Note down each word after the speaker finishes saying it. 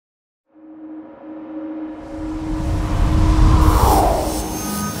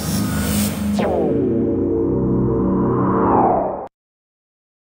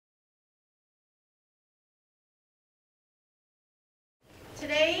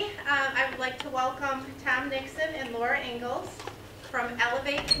like to welcome Tom Nixon and Laura Ingalls from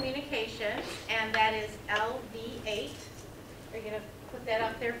Elevate Communications, and that is LV8. Are you going to put that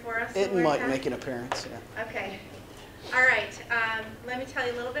up there for us? It might make an appearance, yeah. Okay. All right. Let me tell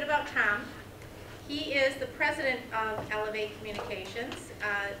you a little bit about Tom. He is the president of Elevate Communications.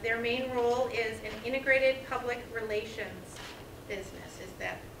 Their main role is an integrated public relations business. Is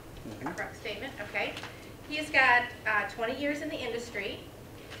that a correct statement? Okay. He's got 20 years in the industry,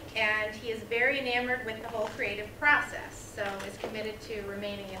 and he is very enamored with the whole creative process, so is committed to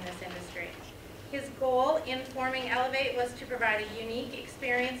remaining in this industry. His goal in forming Elevate was to provide a unique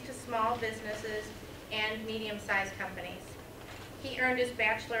experience to small businesses and medium-sized companies. He earned his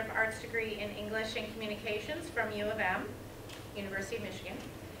Bachelor of Arts degree in English and Communications from U of M, University of Michigan,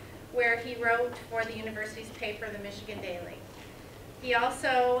 where he wrote for the university's paper, the Michigan Daily. He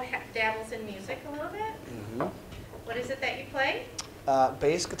also dabbles in music a little bit. Mm-hmm. What is it that you play?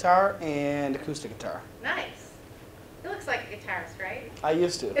 Bass guitar and acoustic guitar. Nice. He looks like a guitarist, right? I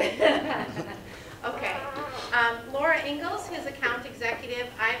used to. Okay. Laura Ingalls, his account executive.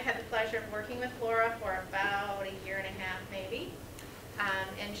 I've had the pleasure of working with Laura for about a year and a half, maybe.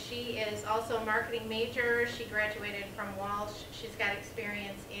 And she is also a marketing major. She graduated from Walsh. She's got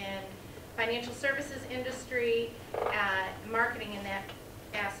experience in financial services industry, marketing in that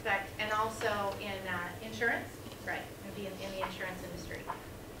aspect, and also in insurance, right, in the insurance industry.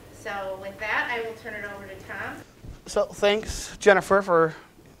 So with that, I will turn it over to Tom. So thanks, Jennifer, for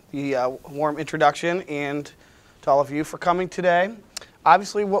the warm introduction, and to all of you for coming today.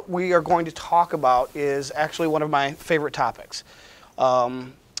 Obviously, what we are going to talk about is actually one of my favorite topics.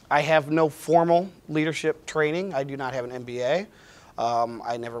 I have no formal leadership training. I do not have an MBA.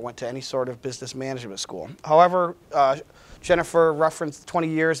 I never went to any sort of business management school. However, Jennifer referenced 20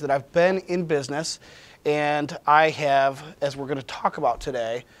 years that I've been in business, and I have, as we're going to talk about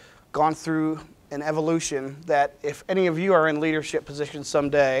today, gone through an evolution that if any of you are in leadership positions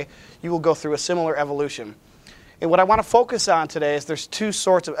someday, you will go through a similar evolution. And what I want to focus on today is there's two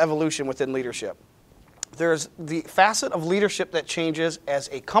sorts of evolution within leadership. There's the facet of leadership that changes as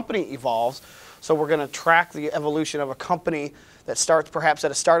a company evolves. So we're going to track the evolution of a company that starts perhaps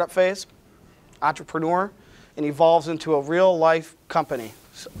at a startup phase, entrepreneur, and evolves into a real life company.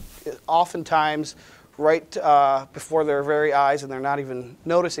 So, oftentimes right before their very eyes, and they're not even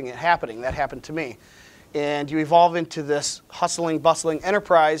noticing it happening. That happened to me. And you evolve into this hustling, bustling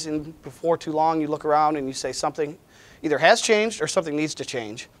enterprise, and before too long you look around and you say something either has changed or something needs to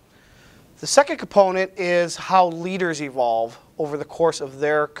change. The second component is how leaders evolve over the course of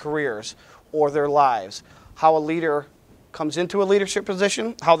their careers or their lives. How a leader comes into a leadership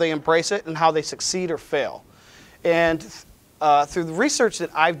position, how they embrace it, and how they succeed or fail. And through the research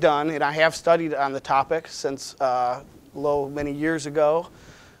that I've done, and I have studied on the topic since many years ago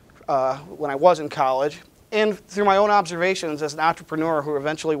when I was in college, and through my own observations as an entrepreneur who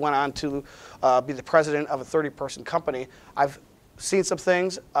eventually went on to be the president of a 30-person company, I've seen some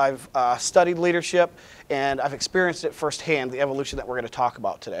things, I've studied leadership, and I've experienced it firsthand, the evolution that we're going to talk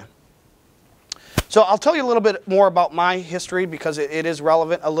about today. So I'll tell you a little bit more about my history because it is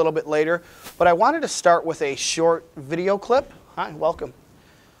relevant a little bit later, but I wanted to start with a short video clip. Hi, welcome.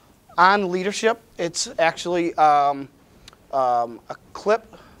 On leadership. It's actually a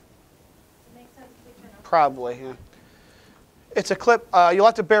clip. Probably, yeah. It's a clip. You'll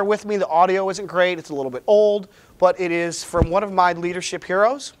have to bear with me. The audio isn't great. It's a little bit old, but it is from one of my leadership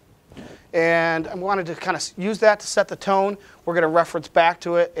heroes. And I wanted to kind of use that to set the tone. We're going to reference back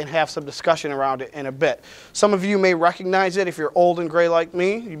to it and have some discussion around it in a bit. Some of you may recognize it. If you're old and gray like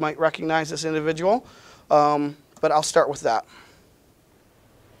me, you might recognize this individual. But I'll start with that.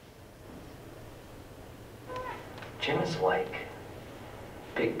 Jim is like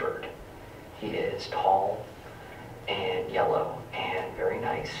Big Bird. He is tall and yellow and very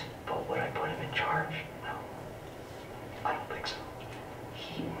nice. But would I put him in charge? No. I don't think so.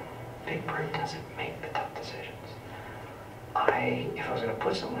 Big Bird doesn't make the tough decisions. If I was going to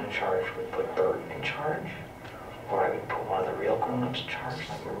put someone in charge, I would put Bert in charge, or I would put one of the real grown-ups in charge,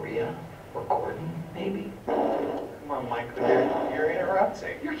 like Maria or Gordon, maybe. Come on, Michael, you're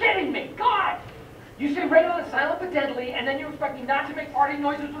interrupting. You're kidding me! God! You say radio is silent but deadly, and then you expect me not to make farting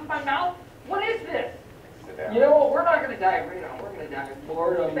noises with my mouth? What is this? You know what? We're not going to die of radon. We're going to die of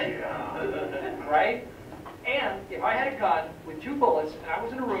boredom. Right? And if I had a gun with 2 bullets and I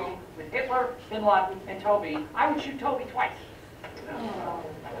was in a room with Hitler, Bin Laden, and Toby, I would shoot Toby twice.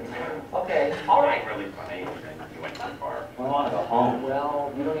 Okay. All right. Really funny. You went too far. We want to go home.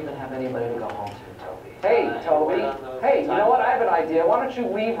 Well, you don't even have anybody to go home to, Toby. Hey, Toby. Hey, you know what? I have an idea. Why don't you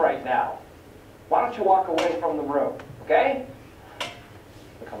leave right now? Why don't you walk away from the room, okay?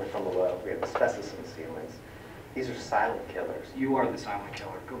 We're coming from below. We have asbestos in the ceilings. These are silent killers. You are the silent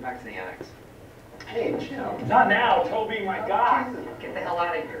killer. Go back to the annex. Hey, Jim. Not now, Toby, my God. Get the hell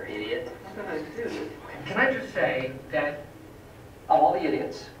out of here, idiot. What am I gonna do? Can I just say that of all the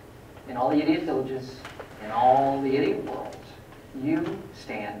idiots, in all the idiot villages, in all the idiot worlds, you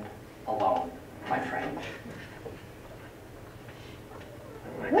stand alone, my friend.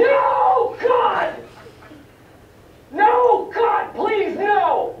 No, God! No, God, please,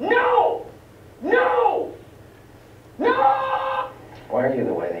 no! No! No! No! Why are you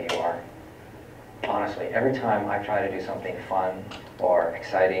the way that you are? Honestly, every time I try to do something fun or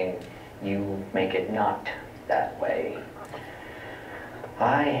exciting, you make it not that way.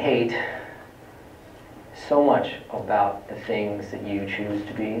 I hate so much about the things that you choose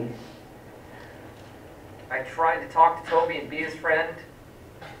to be. I tried to talk to Toby and be his friend,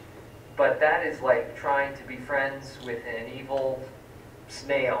 but that is like trying to be friends with an evil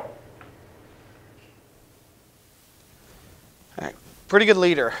snail. All right. Pretty good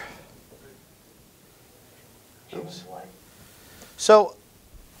leader. Oops. So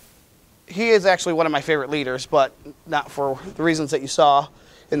he is actually one of my favorite leaders, but not for the reasons that you saw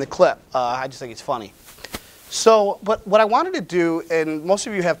in the clip. I just think it's funny. So, but what I wanted to do, and most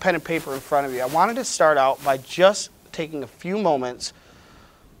of you have pen and paper in front of you, I wanted to start out by just taking a few moments,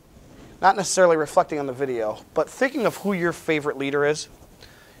 not necessarily reflecting on the video, but thinking of who your favorite leader is.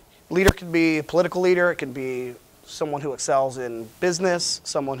 Leader can be a political leader, it can be someone who excels in business,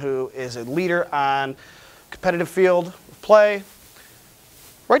 someone who is a leader on competitive field of play.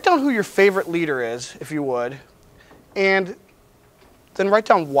 Write down who your favorite leader is, if you would, and then write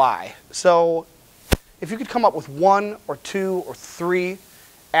down why. So if you could come up with 1 or 2 or 3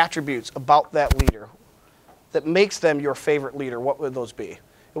 attributes about that leader that makes them your favorite leader, what would those be? And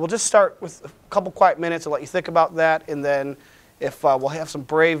we'll just start with a couple quiet minutes and let you think about that, and then if we'll have some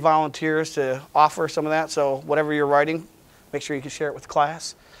brave volunteers to offer some of that, so whatever you're writing, make sure you can share it with the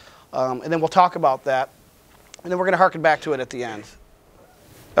class. And then we'll talk about that, and then we're going to harken back to it at the end.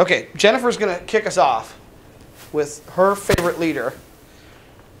 Okay, Jennifer's going to kick us off with her favorite leader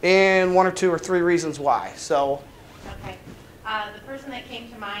and 1 or 2 or 3 reasons why. So, Okay. The person that came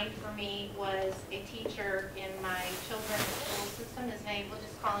to mind for me was a teacher in my children's school system. His name, we'll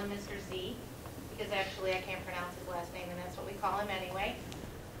just call him Mr. Z, because actually I can't pronounce his last name, and that's what we call him anyway.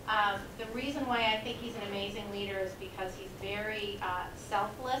 The reason why I think he's an amazing leader is because he's very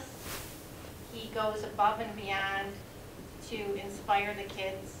selfless. He goes above and beyond to inspire the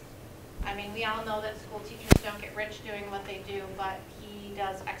kids. I mean, we all know that school teachers don't get rich doing what they do, but he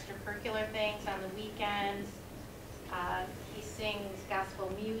does extracurricular things on the weekends. He sings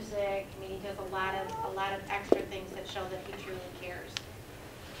gospel music. I mean, he does a lot of extra things that show that he truly cares.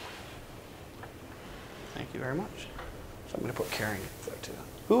 thank you very much. So I'm going to put caring there too.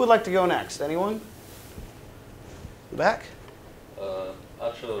 Who would like to go next? Anyone? Back?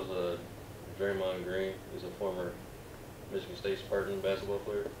 I chose Draymond Green. He's a former Michigan State Spartan basketball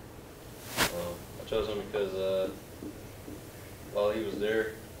player. I chose him because while he was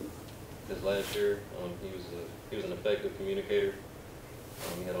there this last year, he was an effective communicator.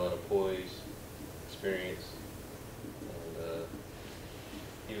 He had a lot of poise, experience, and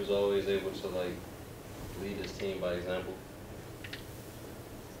he was always able to lead his team by example.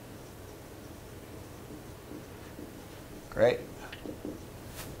 Great.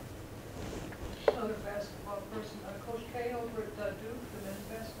 Other basketball person, Coach K over at Duke, the men's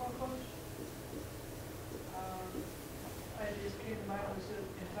basketball coach. I just came to mind was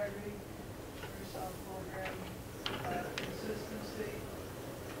integrity, very solid program, consistency,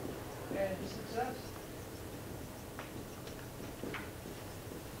 and success.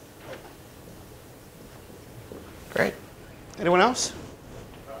 Great. Anyone else?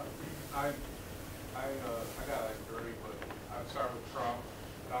 I got like 30, but I'd start with Trump,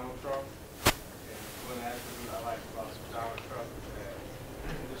 Donald Trump. And one attribute I like about Donald Trump is that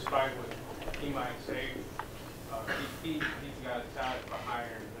despite what he might say, he's got a talent for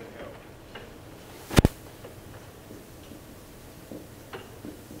hiring good help.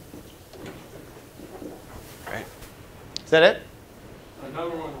 Great. Is that it?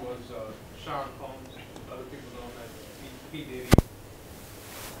 Another one was Sean Combs. Other people know him as P. Diddy.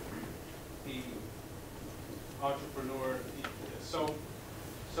 He entrepreneur,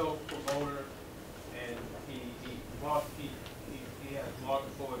 self-promoter, and he has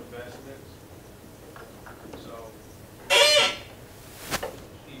multiple investments. So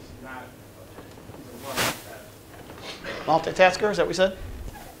he's a multitasker. Multitasker, is that what we said?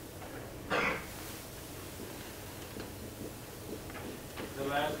 The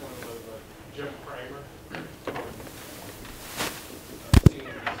last one was Jim Cramer.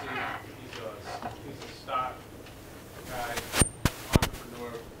 CNBC. He's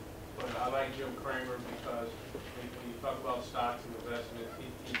framer because when you talk about stocks and investments,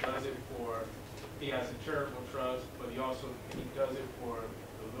 he does it for, he has a charitable trust, but he does it for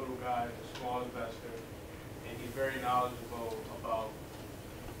the little guy, the small investor, and he's very knowledgeable about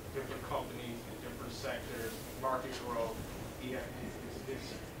different companies in different sectors, market growth. His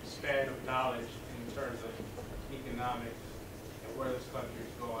span of knowledge in terms of economics and where this country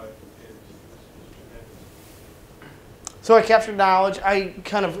is going is tremendous. So I captured knowledge. I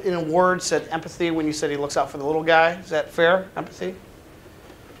kind of, in a word, said empathy when you said he looks out for the little guy. Is that fair? Empathy?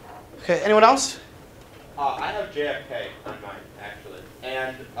 Okay, anyone else? I have JFK on mine, actually.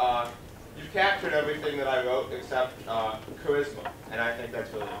 And you've captured everything that I wrote except charisma. And I think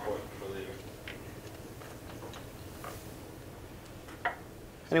that's really important for leaders.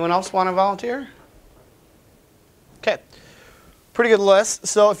 Anyone else want to volunteer? Okay, pretty good list.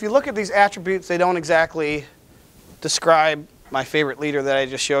 So if you look at these attributes, they don't exactly describe my favorite leader that I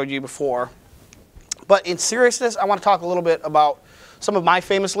just showed you before. But in seriousness, I want to talk a little bit about some of my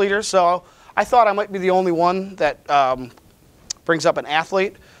famous leaders. So I thought I might be the only one that brings up an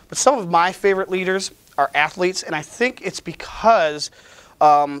athlete. But some of my favorite leaders are athletes, and I think it's because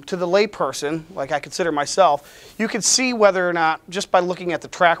to the layperson, like I consider myself, you can see whether or not, just by looking at the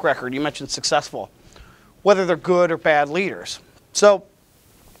track record, you mentioned successful, whether they're good or bad leaders. So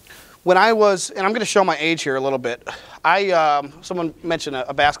when I was, and I'm going to show my age here a little bit, someone mentioned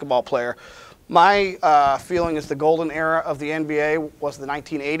a basketball player. My feeling is the golden era of the NBA was the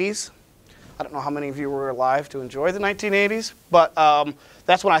 1980s. I don't know how many of you were alive to enjoy the 1980s, but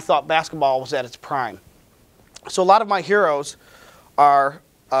that's when I thought basketball was at its prime. So a lot of my heroes are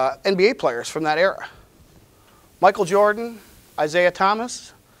NBA players from that era. Michael Jordan, Isaiah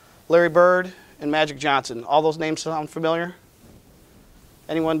Thomas, Larry Bird, and Magic Johnson. All those names sound familiar?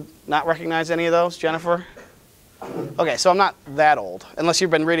 Anyone not recognize any of those? Jennifer? Okay, so I'm not that old, unless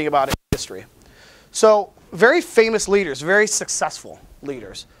you've been reading about it in history. So very famous leaders, very successful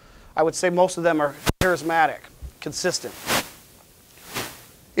leaders. I would say most of them are charismatic, consistent.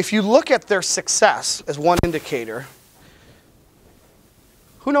 If you look at their success as one indicator,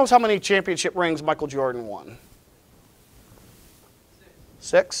 who knows how many championship rings Michael Jordan won?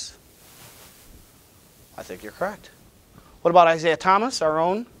 6? I think you're correct. What about Isaiah Thomas, our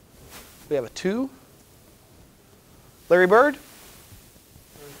own? We have a 2. Larry Bird?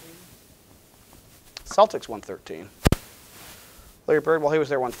 13. Celtics won 13. Larry Bird, while he was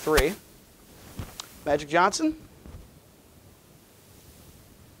there, won 3. Magic Johnson?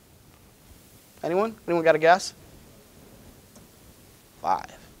 Anyone? Anyone got a guess? 5.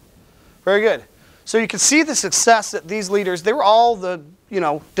 Very good. So you can see the success that these leaders, they were all the,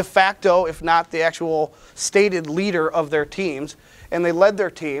 de facto, if not the actual stated leader of their teams, and they led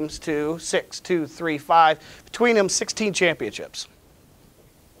their teams to 6, 2, 3, 5, between them 16 championships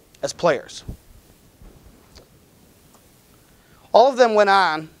as players. All of them went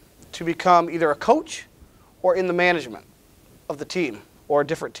on to become either a coach or in the management of the team or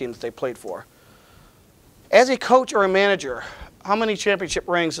different teams they played for. As a coach or a manager, how many championship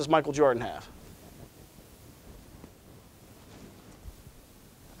rings does Michael Jordan have?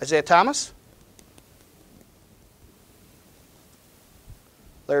 Isaiah Thomas?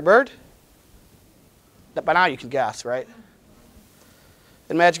 Larry Bird? By now you can guess, right?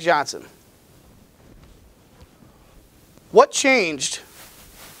 And Magic Johnson. What changed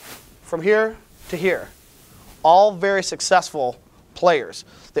from here to here? All very successful players.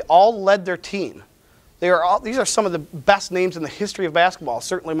 They all led their team. These are some of the best names in the history of basketball,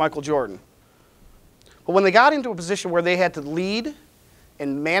 certainly Michael Jordan. But when they got into a position where they had to lead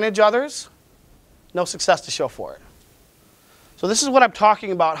and manage others, no success to show for it. So this is what I'm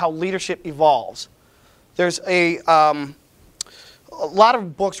talking about, how leadership evolves. There's a lot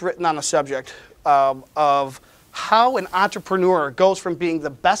of books written on the subject of how an entrepreneur goes from being the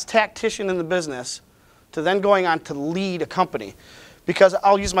best tactician in the business to then going on to lead a company. Because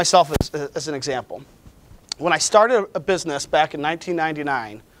I'll use myself as an example. When I started a business back in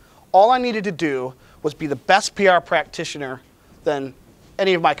 1999, all I needed to do was be the best PR practitioner than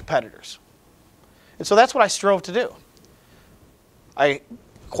any of my competitors. And so that's what I strove to do. I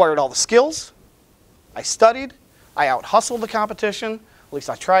acquired all the skills, I studied, I out-hustled the competition, at least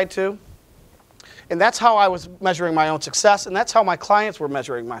I tried to. And that's how I was measuring my own success, and that's how my clients were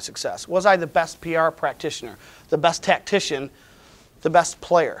measuring my success. Was I the best PR practitioner, the best tactician, the best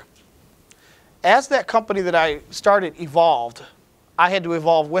player? As that company that I started evolved, I had to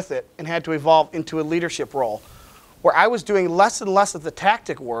evolve with it and had to evolve into a leadership role where I was doing less and less of the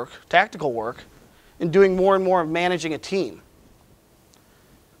tactical work, and doing more and more of managing a team.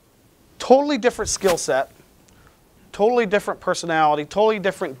 Totally different skill set, totally different personality, totally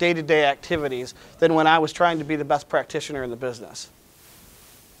different day-to-day activities than when I was trying to be the best practitioner in the business.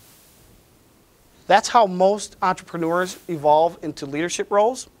 That's how most entrepreneurs evolve into leadership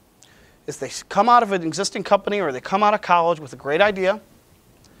roles, is they come out of an existing company or they come out of college with a great idea,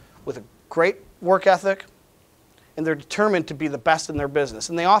 with a great work ethic, and they're determined to be the best in their business.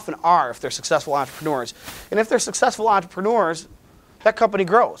 And they often are if they're successful entrepreneurs. And if they're successful entrepreneurs, that company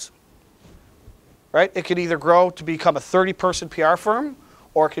grows. Right? It could either grow to become a 30-person PR firm,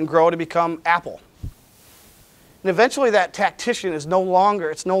 or it can grow to become Apple. And eventually that tactician is no longer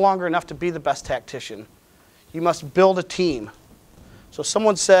enough to be the best tactician. You must build a team. So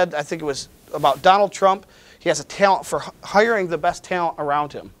someone said, I think it was about Donald Trump, he has a talent for hiring the best talent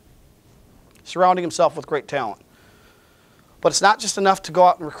around him, surrounding himself with great talent. But it's not just enough to go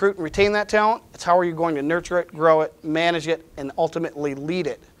out and recruit and retain that talent. It's how are you going to nurture it, grow it, manage it, and ultimately lead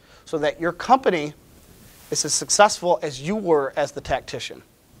it so that your company is as successful as you were as the tactician.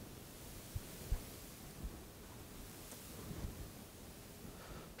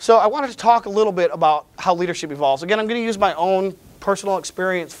 So I wanted to talk a little bit about how leadership evolves. Again, I'm going to use my own personal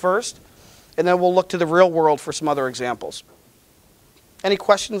experience first, and then we'll look to the real world for some other examples. Any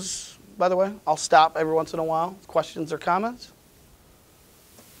questions, by the way? I'll stop every once in a while. Questions or comments?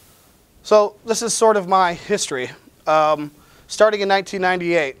 So this is sort of my history. Starting in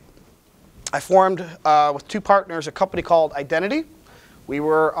 1998, I formed with two partners a company called Identity. We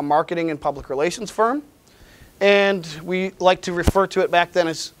were a marketing and public relations firm. And we like to refer to it back then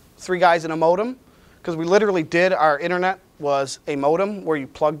as three guys in a modem, because we literally did, our internet was a modem where you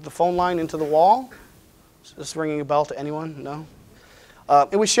plugged the phone line into the wall. Is this ringing a bell to anyone? No?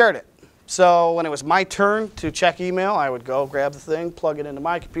 And we shared it. So when it was my turn to check email, I would go grab the thing, plug it into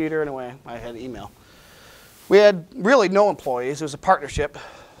my computer, and away I had email. We had really no employees. It was a partnership.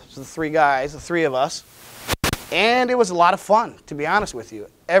 It was the three guys, the three of us. And it was a lot of fun, to be honest with you.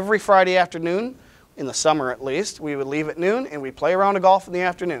 Every Friday afternoon, in the summer at least, we would leave at noon and we'd play a round of golf in the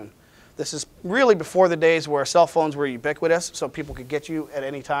afternoon. This is really before the days where cell phones were ubiquitous, so people could get you at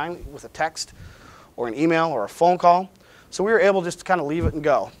any time with a text or an email or a phone call. So we were able just to kind of leave it and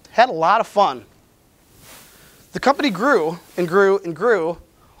go. Had a lot of fun. The company grew and grew and grew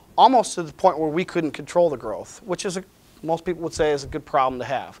almost to the point where we couldn't control the growth, which is, most people would say, is a good problem to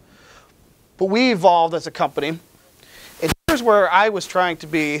have. But we evolved as a company, and here's where I was trying to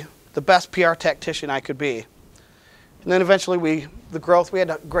be the best PR tactician I could be. And then eventually we had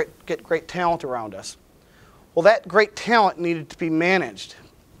to get great talent around us. Well, that great talent needed to be managed.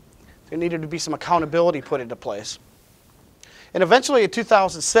 There needed to be some accountability put into place. And eventually in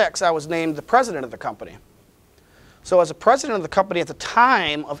 2006, I was named the president of the company. So as a president of the company at the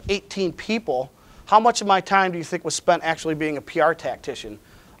time of 18 people, how much of my time do you think was spent actually being a PR tactician?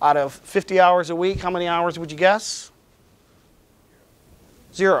 Out of 50 hours a week, how many hours would you guess?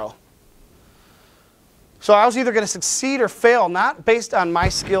 0. So I was either going to succeed or fail, not based on my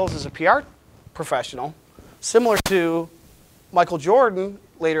skills as a PR professional, similar to Michael Jordan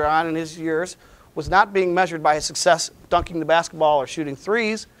later on in his years, was not being measured by his success dunking the basketball or shooting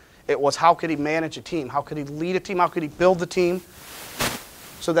threes. It was how could he manage a team? How could he lead a team? How could he build the team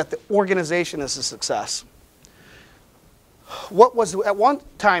so that the organization is a success? What was at one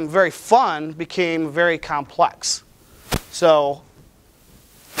time very fun became very complex. So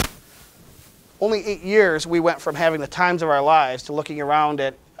only 8 years we went from having the times of our lives to looking around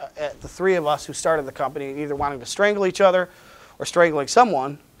at the three of us who started the company either wanting to strangle each other or strangling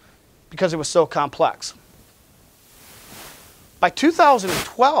someone because it was so complex. By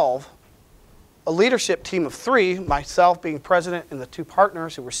 2012, a leadership team of 3, myself being president and the 2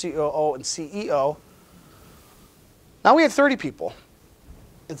 partners who were COO and CEO, now we had 30 people.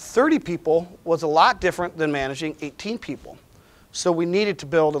 And 30 people was a lot different than managing 18 people. So we needed to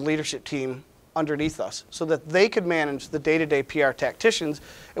build a leadership team underneath us so that they could manage the day-to-day PR tacticians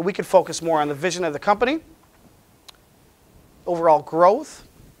and we could focus more on the vision of the company, overall growth,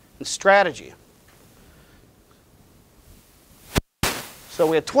 and strategy. So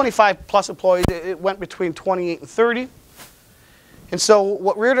we had 25 plus employees. It went between 28 and 30. And so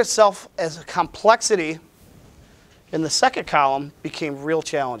what reared itself as a complexity in the second column became real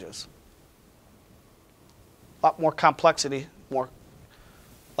challenges. A lot more complexity, a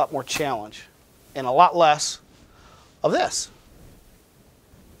lot more challenge, and a lot less of this.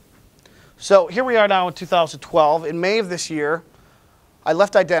 So here we are now in 2012. In May of this year, I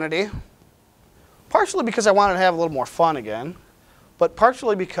left Identity, partially because I wanted to have a little more fun again, but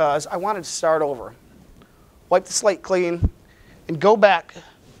partially because I wanted to start over, wipe the slate clean, and go back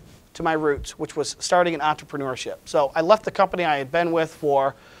to my roots, which was starting an entrepreneurship. So I left the company I had been with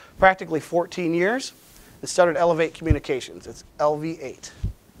for practically 14 years, and started Elevate Communications. It's LV8.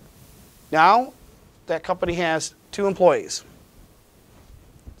 Now, that company has 2 employees.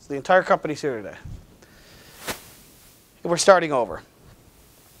 So the entire company's here today. And we're starting over.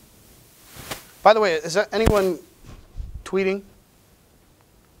 By the way, is that anyone tweeting?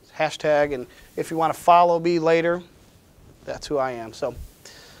 Hashtag, and if you want to follow me later, that's who I am. So,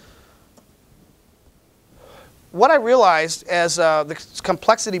 what I realized as the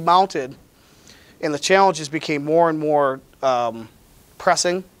complexity mounted and the challenges became more and more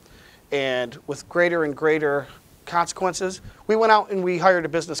pressing and with greater and greater consequences, we went out and we hired a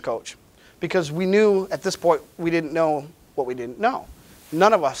business coach because we knew at this point we didn't know what we didn't know.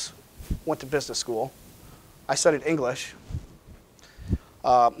 None of us went to business school. I studied English.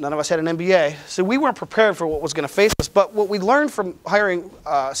 None of us had an MBA, so we weren't prepared for what was going to face us. But what we learned from hiring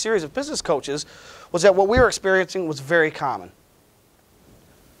a series of business coaches was that what we were experiencing was very common.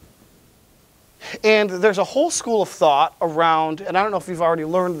 And there's a whole school of thought around, and I don't know if you've already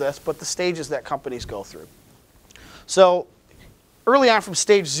learned this, but the stages that companies go through. So early on from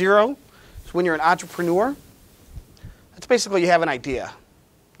stage 0 is when you're an entrepreneur. That's basically you have an idea.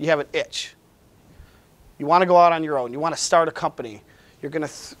 You have an itch. You want to go out on your own. You want to start a company. You're going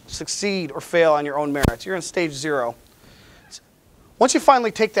to succeed or fail on your own merits. You're in stage 0. Once you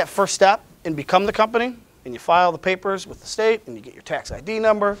finally take that first step and become the company, and you file the papers with the state, and you get your tax ID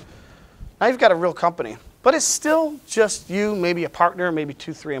number, now you've got a real company. But it's still just you, maybe a partner, maybe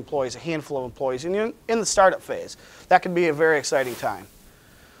 2, 3 employees, a handful of employees, and you're in the startup phase. That can be a very exciting time.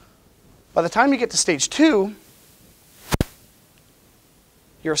 By the time you get to stage 2,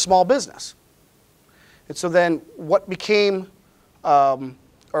 you're a small business. And so then what became, or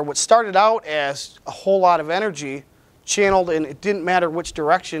what started out as a whole lot of energy channeled, and it didn't matter which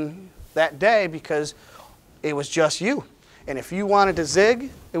direction that day because it was just you. And if you wanted to zig,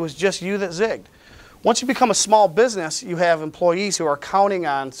 it was just you that zigged. Once you become a small business, you have employees who are counting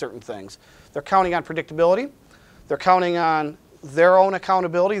on certain things. They're counting on predictability. They're counting on their own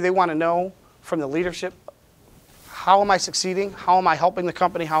accountability. They want to know from the leadership, how am I succeeding? How am I helping the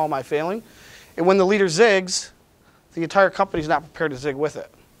company? How am I failing? And when the leader zigs, the entire company is not prepared to zig with it.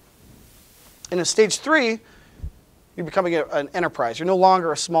 And in stage 3, you're becoming an enterprise. You're no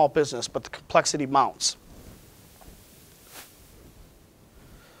longer a small business, but the complexity mounts.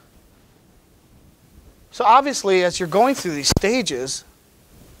 So obviously, as you're going through these stages,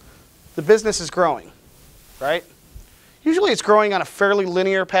 the business is growing, right? Usually it's growing on a fairly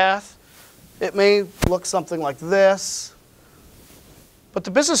linear path. It may look something like this, but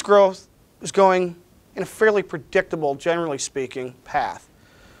the business growth is going in a fairly predictable, generally speaking, path.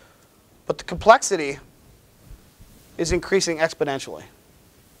 But the complexity is increasing exponentially.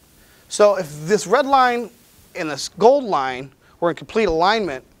 So if this red line and this gold line were in complete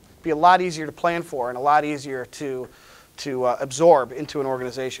alignment, it'd be a lot easier to plan for and a lot easier to absorb into an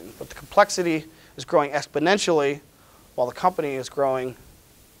organization. But the complexity is growing exponentially while the company is growing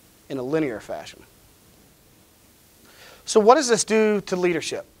in a linear fashion. So what does this do to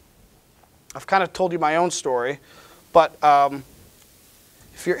leadership? I've kind of told you my own story, but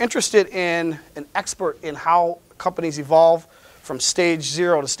if you're interested in an expert in how companies evolve from stage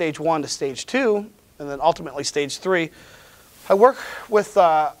 0 to stage 1 to stage 2, and then ultimately stage 3, I work with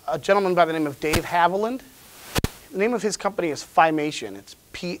a gentleman by the name of Dave Haviland. The name of his company is Phimation. It's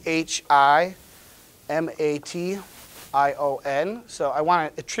P-H-I-M-A-T-I-O-N. So I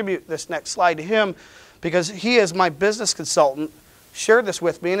want to attribute this next slide to him because he, as my business consultant, shared this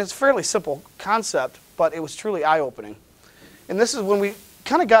with me, and it's a fairly simple concept, but it was truly eye-opening. And this is when we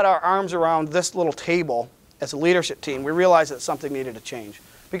kind of got our arms around this little table as a leadership team. We realized that something needed to change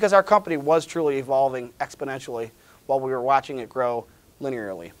because our company was truly evolving exponentially while we were watching it grow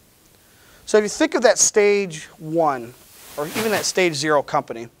linearly. So if you think of that stage 1, or even that stage 0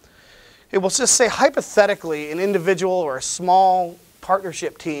 company, it will just say hypothetically an individual or a small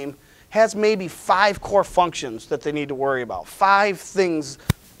partnership team has maybe 5 core functions that they need to worry about. 5 things,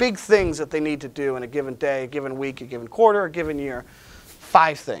 big things that they need to do in a given day, a given week, a given quarter, a given year.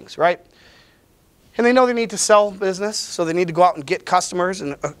 5 things, right? And they know they need to sell business, so they need to go out and get customers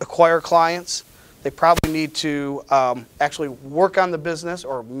and acquire clients. They probably need to actually work on the business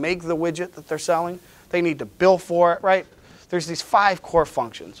or make the widget that they're selling. They need to bill for it, right? There's these 5 core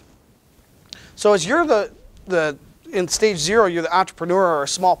functions. So as you're in stage 0, you're the entrepreneur or a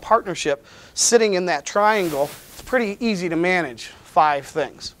small partnership sitting in that triangle, it's pretty easy to manage 5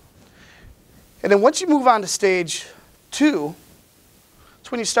 things. And then once you move on to stage 2, it's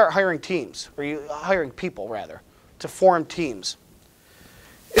when you start hiring teams, or hiring people rather, to form teams.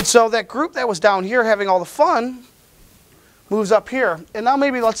 And so that group that was down here having all the fun, moves up here, and now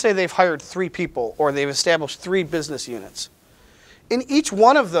maybe let's say they've hired 3 people or they've established 3 business units. In each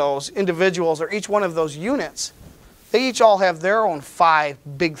one of those individuals or each one of those units, they each all have their own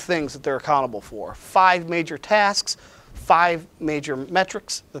 5 big things that they're accountable for. 5 major tasks, 5 major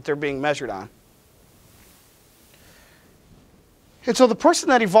metrics that they're being measured on. And so the person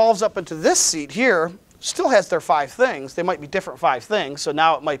that evolves up into this seat here still has their 5 things. They might be different 5 things. So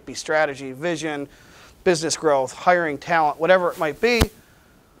now it might be strategy, vision, business growth, hiring talent, whatever it might be.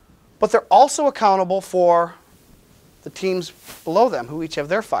 But they're also accountable for the teams below them who each have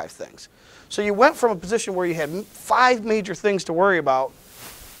their 5 things. So you went from a position where you had 5 major things to worry about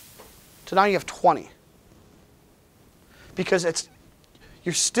to now you have 20. Because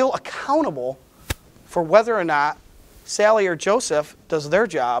you're still accountable for whether or not Sally or Joseph does their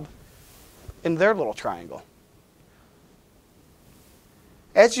job in their little triangle.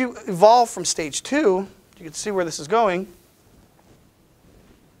 As you evolve from stage 2, you can see where this is going,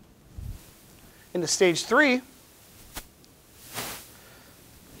 into stage 3,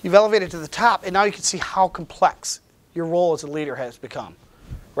 you've elevated to the top, and now you can see how complex your role as a leader has become,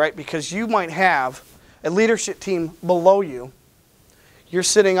 right? Because you might have a leadership team below you. You're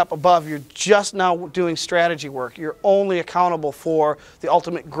sitting up above. You're just now doing strategy work. You're only accountable for the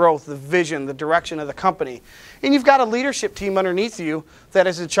ultimate growth, the vision, the direction of the company. And you've got a leadership team underneath you that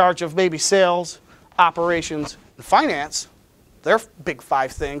is in charge of maybe sales, operations, and finance. They're big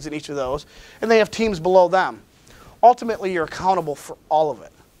 5 things in each of those. And they have teams below them. Ultimately, you're accountable for all of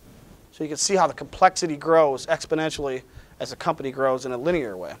it. So you can see how the complexity grows exponentially as a company grows in a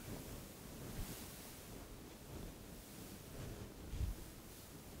linear way.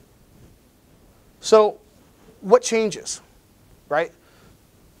 So what changes, right?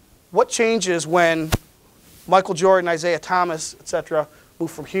 What changes when Michael Jordan, Isaiah Thomas, etc.,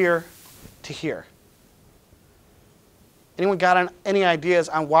 move from here to here? Anyone got any ideas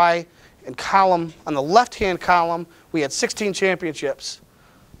on why on the left-hand column, we had 16 championships.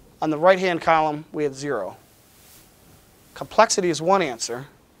 On the right-hand column, we had 0. Complexity is one answer.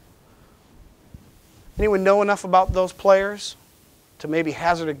 Anyone know enough about those players to maybe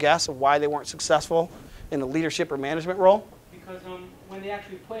hazard a guess of why they weren't successful in the leadership or management role? Because when they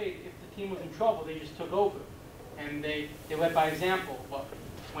actually played, if the team was in trouble, they just took over. And they led by example. But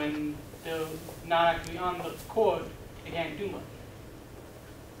when they're not actually on the court, they can't do much.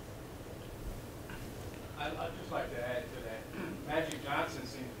 I'd just like to add to that. Magic Johnson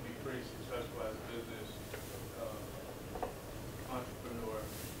seems to be pretty successful as a business entrepreneur.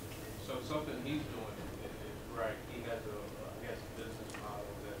 So something he's doing is right. He has I guess, a business model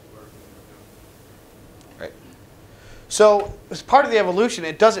that's working with him. Right. So as part of the evolution,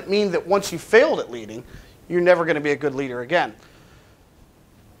 it doesn't mean that once you failed at leading, you're never going to be a good leader again.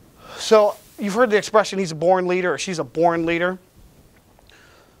 So you've heard the expression, he's a born leader or she's a born leader.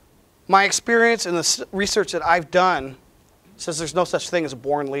 My experience and the research that I've done says there's no such thing as a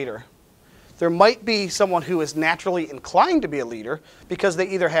born leader. There might be someone who is naturally inclined to be a leader because they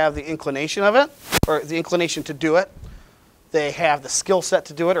either have the inclination of it or the inclination to do it. They have the skill set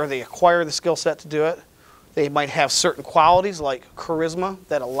to do it or they acquire the skill set to do it. They might have certain qualities like charisma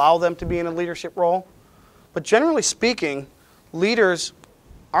that allow them to be in a leadership role. But generally speaking, leaders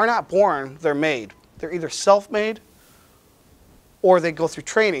are not born, they're made. They're either self-made or they go through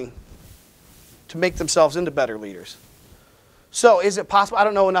training to make themselves into better leaders. So is it possible, I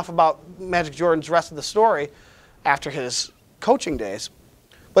don't know enough about Magic Jordan's rest of the story after his coaching days,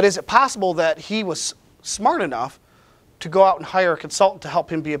 but is it possible that he was smart enough to go out and hire a consultant to help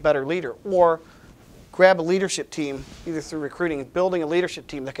him be a better leader, or grab a leadership team, either through recruiting and building a leadership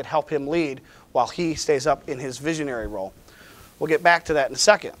team that could help him lead while he stays up in his visionary role? We'll get back to that in a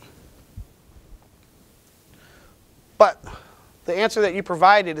second. But the answer that you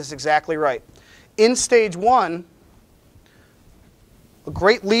provided is exactly right. In stage 1, a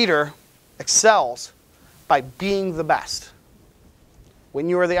great leader excels by being the best. When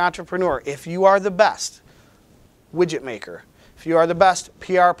you are the entrepreneur, if you are the best widget maker, if you are the best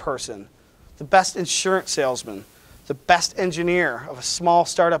PR person, the best insurance salesman, the best engineer of a small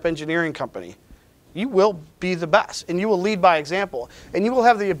startup engineering company, you will be the best, and you will lead by example, and you will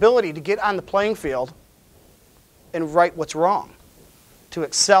have the ability to get on the playing field and right what's wrong, to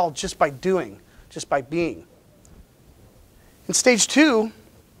excel just by doing, just by being. In stage 2,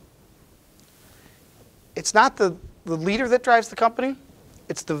 it's not the leader that drives the company,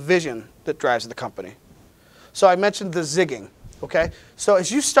 it's the vision that drives the company. So I mentioned the zigging, okay? So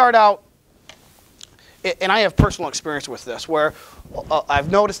as you start out, and I have personal experience with this, where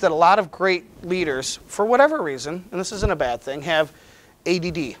I've noticed that a lot of great leaders, for whatever reason, and this isn't a bad thing, have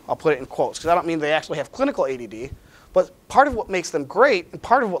ADD. I'll put it in quotes, because I don't mean they actually have clinical ADD, But part of what makes them great, and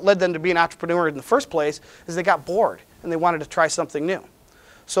part of what led them to be an entrepreneur in the first place, is they got bored and they wanted to try something new.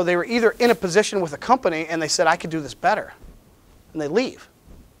 So they were either in a position with a company and they said, I could do this better, and they leave.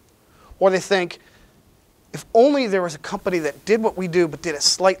 Or they think, if only there was a company that did what we do but did it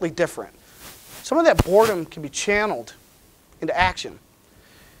slightly different. Some of that boredom can be channeled into action.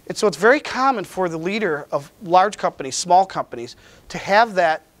 And so it's very common for the leader of large companies, small companies, to have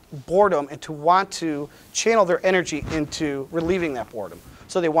that boredom and to want to channel their energy into relieving that boredom.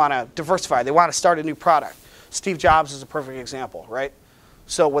 So they want to diversify. They want to start a new product. Steve Jobs is a perfect example, right?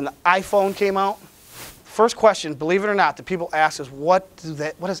 So when the iPhone came out, first question, believe it or not, that people ask is, what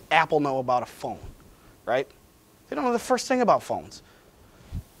does Apple know about a phone, right? They don't know the first thing about phones.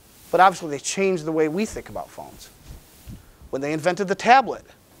 But obviously they changed the way we think about phones. When they invented the tablet,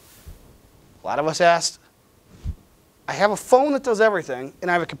 a lot of us asked, I have a phone that does everything, and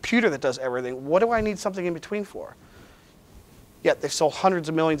I have a computer that does everything. What do I need something in between for? Yet they've sold hundreds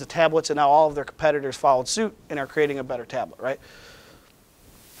of millions of tablets, and now all of their competitors followed suit and are creating a better tablet, right?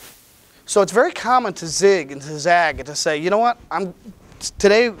 So it's very common to zig and to zag and to say, you know what,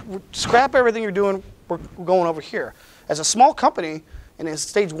 today, scrap everything you're doing, we're going over here. As a small company, and in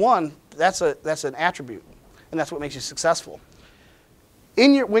stage one, that's an attribute, and that's what makes you successful.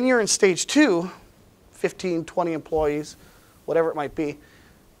 When you're in stage two, 15, 20 employees, whatever it might be,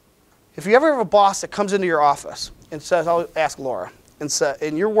 if you ever have a boss that comes into your office and says, I'll ask Laura,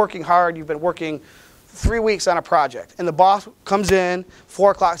 and you're working hard, you've been working 3 weeks on a project, and the boss comes in,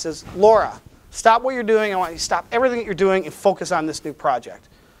 4 o'clock, says, Laura, stop what you're doing, I want you to stop everything that you're doing and focus on this new project.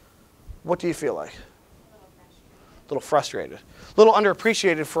 What do you feel like? A little frustrated. A little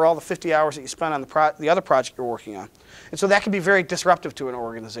underappreciated for all the 50 hours that you spent on the other project you're working on. And so that can be very disruptive to an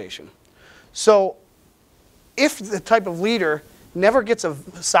organization. So if the type of leader never gets a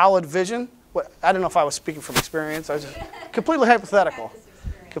solid vision, I don't know if I was speaking from experience, I was just completely hypothetical.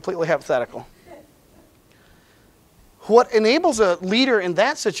 Completely hypothetical. What enables a leader in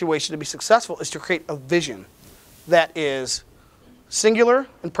that situation to be successful is to create a vision that is singular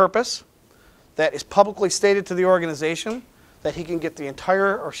in purpose, that is publicly stated to the organization, that he can get the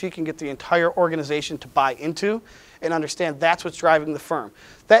entire, or she can get the entire organization to buy into and understand that's what's driving the firm.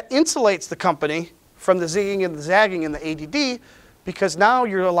 That insulates the company from the zigging and the zagging and the ADD, because now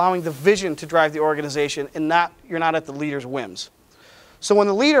you're allowing the vision to drive the organization and you're not at the leader's whims. So when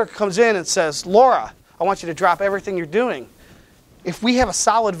the leader comes in and says, Laura, I want you to drop everything you're doing, if we have a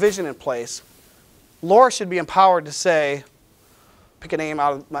solid vision in place, Laura should be empowered to say, pick a name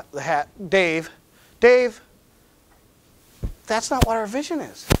out of the hat, Dave, that's not what our vision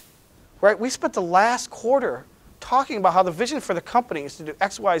is, right? We spent the last quarter talking about how the vision for the company is to do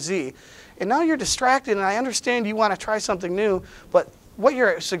X, Y, Z, and now you're distracted, and I understand you want to try something new, but what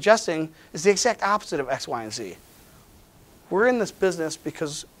you're suggesting is the exact opposite of X, Y, and Z. We're in this business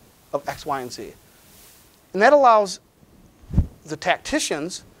because of X, Y, and Z. And that allows the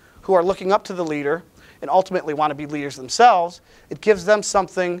tacticians who are looking up to the leader and ultimately want to be leaders themselves, it gives them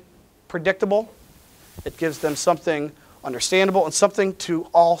something predictable, it gives them something understandable, and something to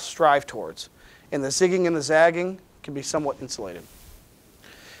all strive towards. And the zigging and the zagging can be somewhat insulated.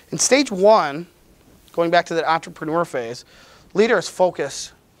 In stage one, going back to that entrepreneur phase, leaders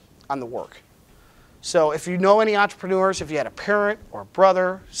focus on the work. So if you know any entrepreneurs, if you had a parent or a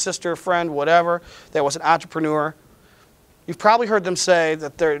brother, sister, friend, whatever, that was an entrepreneur, you've probably heard them say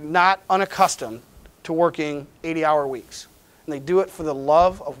that they're not unaccustomed to working 80-hour weeks. And they do it for the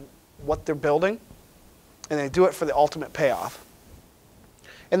love of what they're building, and they do it for the ultimate payoff.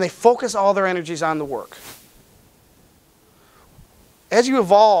 And they focus all their energies on the work. As you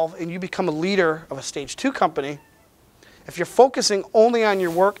evolve and you become a leader of a stage 2 company, if you're focusing only on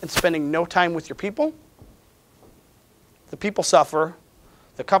your work and spending no time with your people, the people suffer,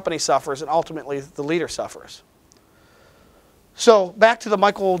 the company suffers, and ultimately the leader suffers. So back to the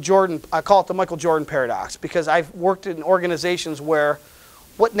Michael Jordan, I call it the Michael Jordan paradox, because I've worked in organizations where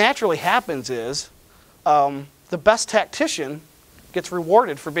what naturally happens is the best tactician gets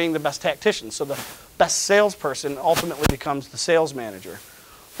rewarded for being the best tactician. So the best salesperson ultimately becomes the sales manager,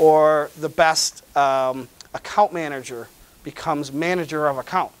 or the best account manager becomes manager of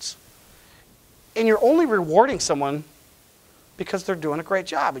accounts. And you're only rewarding someone because they're doing a great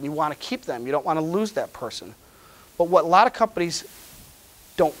job and you want to keep them. You don't want to lose that person. But what a lot of companies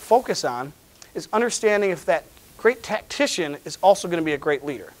don't focus on is understanding if that great tactician is also going to be a great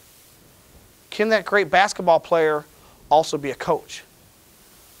leader. Can that great basketball player also be a coach?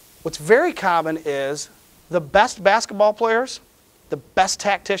 What's very common is the best basketball players, the best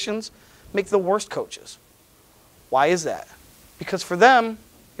tacticians, make the worst coaches. Why is that? Because for them,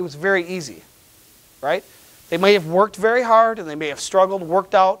 it was very easy, right? They may have worked very hard and they may have struggled,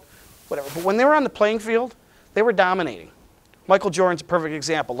 worked out, whatever. But when they were on the playing field, they were dominating. Michael Jordan's a perfect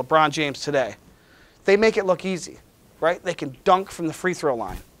example, LeBron James today. They make it look easy, right? They can dunk from the free throw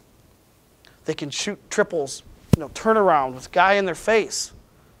line. They can shoot triples, turn around with a guy in their face.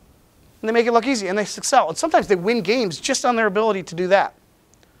 And they make it look easy, and they excel. And sometimes they win games just on their ability to do that.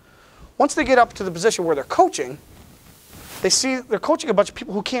 Once they get up to the position where they're coaching, they see they're coaching a bunch of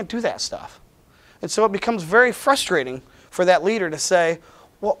people who can't do that stuff. And so it becomes very frustrating for that leader to say,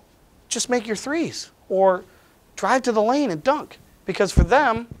 well, just make your threes, or drive to the lane and dunk. Because for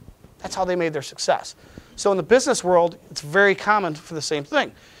them, that's how they made their success. So in the business world, it's very common for the same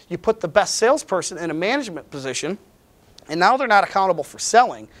thing. You put the best salesperson in a management position, and now they're not accountable for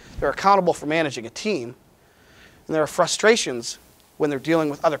selling. They're accountable for managing a team. And there are frustrations when they're dealing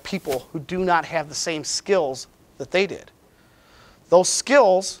with other people who do not have the same skills that they did. Those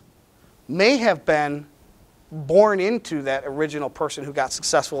skills may have been born into that original person who got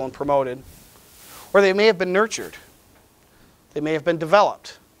successful and promoted, or they may have been nurtured. They may have been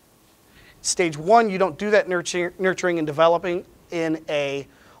developed. Stage 1, you don't do that nurturing and developing in a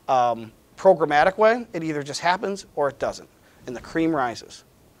programmatic way. It either just happens or it doesn't, and the cream rises.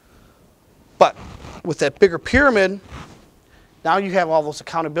 But with that bigger pyramid, now you have all those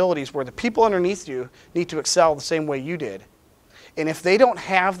accountabilities where the people underneath you need to excel the same way you did. And if they don't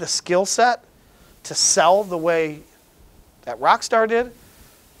have the skill set to sell the way that rock star did,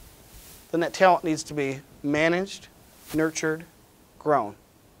 then that talent needs to be managed, nurtured, grown.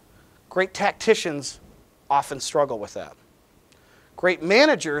 Great tacticians often struggle with that. Great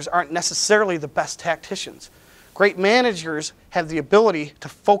managers aren't necessarily the best tacticians. Great managers have the ability to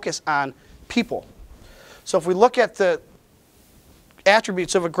focus on people. So if we look at the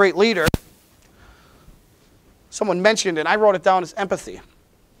attributes of a great leader, someone mentioned, and I wrote it down, as empathy.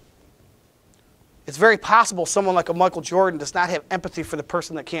 It's very possible someone like a Michael Jordan does not have empathy for the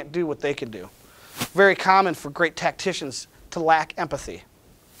person that can't do what they can do. Very common for great tacticians to lack empathy.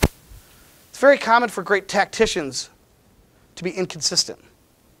 It's very common for great tacticians to be inconsistent,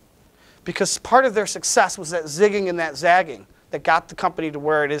 because part of their success was that zigging and that zagging that got the company to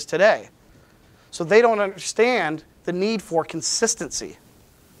where it is today. So they don't understand the need for consistency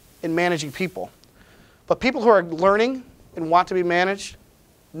in managing people. But people who are learning and want to be managed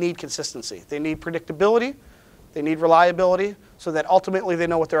need consistency. They need predictability. They need reliability, so that ultimately they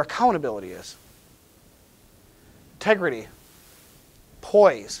know what their accountability is. Integrity,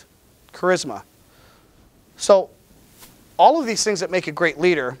 poise, charisma. So all of these things that make a great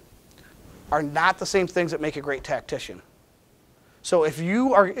leader are not the same things that make a great tactician. So if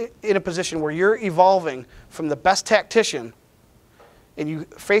you are in a position where you're evolving from the best tactician, and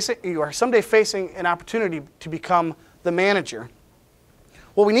you are someday facing an opportunity to become the manager,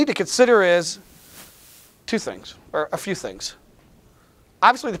 what we need to consider is two things, or a few things.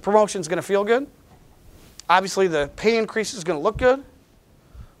 Obviously, the promotion is going to feel good. Obviously, the pay increase is going to look good.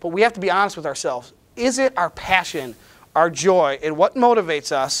 But we have to be honest with ourselves. Is it our passion, our joy, and what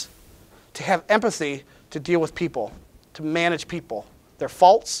motivates us to have empathy to deal with people, to manage people, their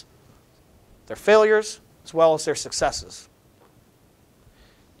faults, their failures, as well as their successes?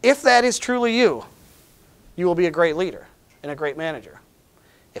 If that is truly you, you will be a great leader and a great manager.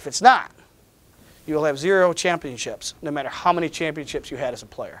 If it's not, you will have 0 championships, no matter how many championships you had as a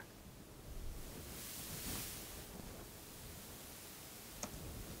player.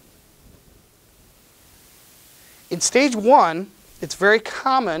 In stage 1, it's very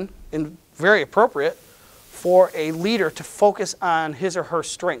common and very appropriate for a leader to focus on his or her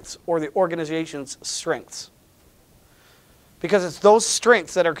strengths, or the organization's strengths. Because it's those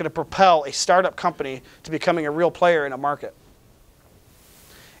strengths that are going to propel a startup company to becoming a real player in a market.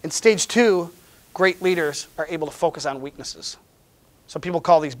 In stage 2, great leaders are able to focus on weaknesses. Some people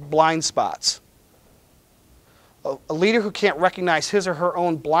call these blind spots. A leader who can't recognize his or her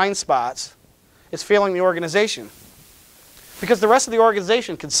own blind spots is failing the organization. Because the rest of the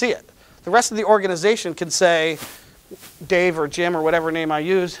organization can see it. The rest of the organization can say, Dave or Jim or whatever name I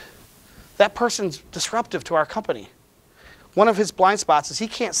use, that person's disruptive to our company. One of his blind spots is he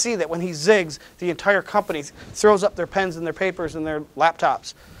can't see that when he zigs, the entire company throws up their pens and their papers and their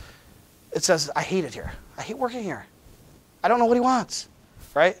laptops. It says, I hate it here. I hate working here. I don't know what he wants,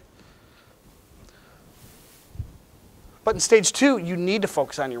 right? But in stage 2, you need to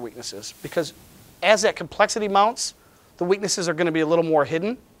focus on your weaknesses, because as that complexity mounts, the weaknesses are going to be a little more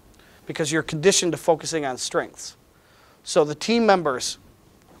hidden because you're conditioned to focusing on strengths. So the team members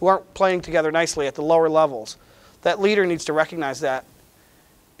who aren't playing together nicely at the lower levels, that leader needs to recognize that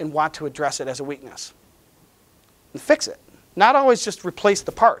and want to address it as a weakness and fix it. Not always just replace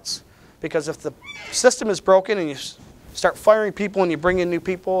the parts, Because if the system is broken and you start firing people and you bring in new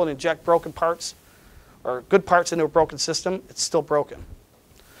people and inject broken parts or good parts into a broken system, it's still broken.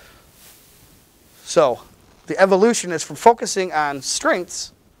 So the evolution is from focusing on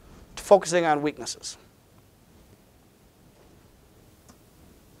strengths to focusing on weaknesses.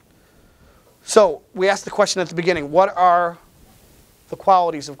 So we asked the question at the beginning, what are the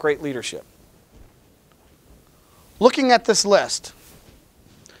qualities of great leadership? Looking at this list,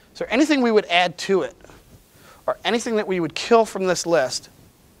 is there anything we would add to it or anything that we would kill from this list,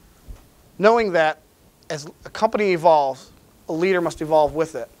 knowing that as a company evolves, a leader must evolve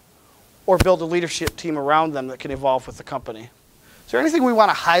with it or build a leadership team around them that can evolve with the company? Is there anything we want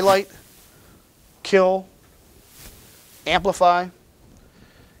to highlight, kill, amplify?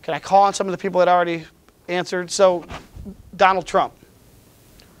 Can I call on some of the people that already answered? So Donald Trump,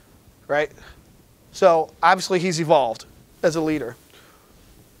 right? So obviously he's evolved as a leader.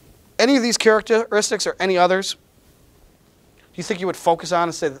 Any of these characteristics or any others, do you think you would focus on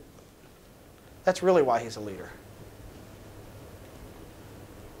and say, that's really why he's a leader?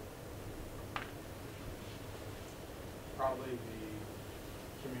 Probably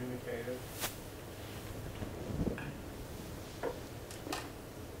the communicator.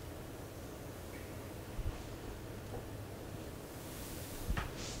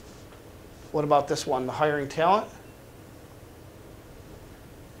 What about this one, the hiring talent?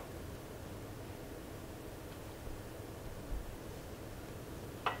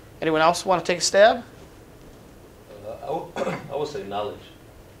 Anyone else want to take a stab? I would say knowledge.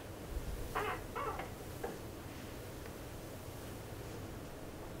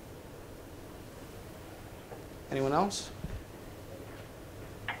 Anyone else?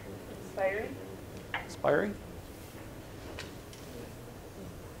 Inspiring. Inspiring?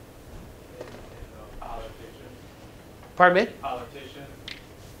 Politician. Pardon me? Politician.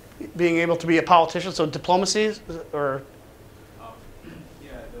 Being able to be a politician, so diplomacy or?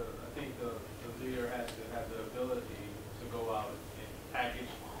 Yeah, I think the leader has to have the ability to go out and package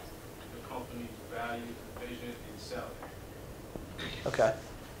the company's values and vision and sell it. Okay.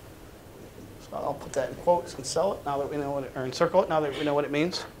 So I'll put that in quotes and sell it now that we know what it, or encircle it now that we know what it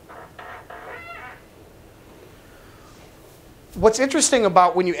means. What's interesting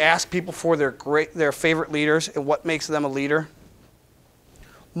about when you ask people for their favorite leaders and what makes them a leader,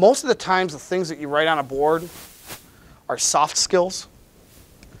 most of the times the things that you write on a board are soft skills.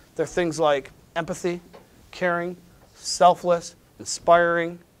 They're things like empathy, caring, selfless,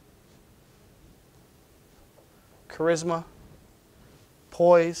 inspiring, charisma,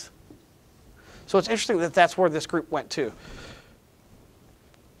 poise. So it's interesting that that's where this group went to.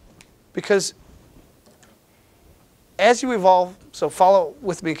 Because as you evolve, so follow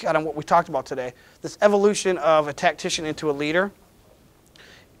with me kind of what we talked about today, this evolution of a tactician into a leader,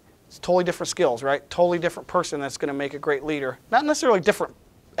 it's totally different skills, right? Totally different person that's going to make a great leader. Not necessarily different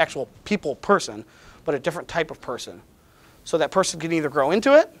actual people person, but a different type of person. So that person can either grow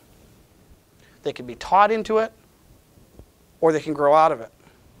into it, they can be taught into it, or they can grow out of it.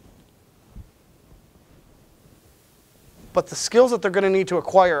 But the skills that they're going to need to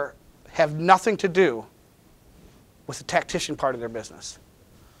acquire have nothing to do with the tactician part of their business.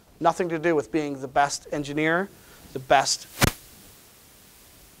 Nothing to do with being the best engineer, the best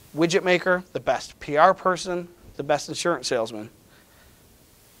widget maker, the best PR person, the best insurance salesman.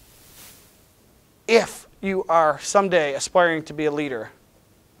 If you are someday aspiring to be a leader,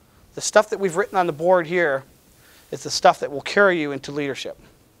 the stuff that we've written on the board here is the stuff that will carry you into leadership.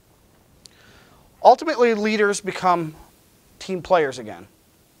 Ultimately, leaders become team players again.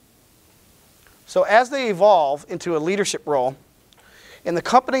 So as they evolve into a leadership role, and the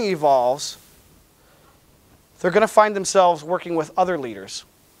company evolves, they're going to find themselves working with other leaders.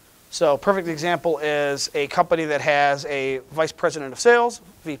 So a perfect example is a company that has a vice president of sales,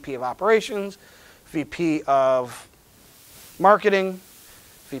 VP of operations, VP of marketing,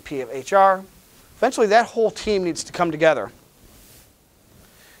 VP of HR. Eventually that whole team needs to come together.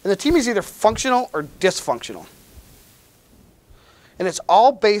 And the team is either functional or dysfunctional. And it's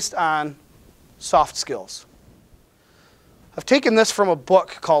all based on soft skills. I've taken this from a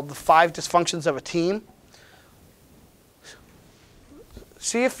book called The 5 Dysfunctions of a Team.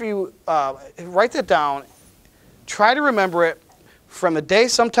 See if you write that down. Try to remember it from a day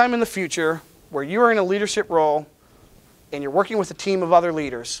sometime in the future where you are in a leadership role and you're working with a team of other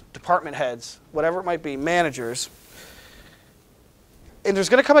leaders, department heads, whatever it might be, managers. And there's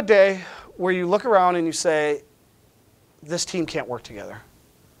going to come a day where you look around and you say, this team can't work together.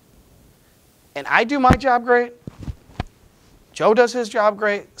 And I do my job great. Joe does his job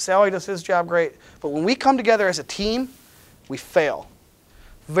great. Sally does his job great. But when we come together as a team, we fail.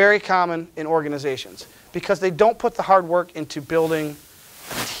 very common in organizations because they don't put the hard work into building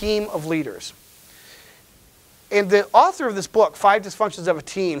a team of leaders. And the author of this book, 5 Dysfunctions of a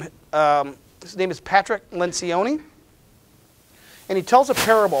Team, his name is Patrick Lencioni, and he tells a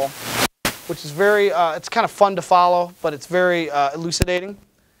parable which is very, it's kind of fun to follow, but it's very elucidating.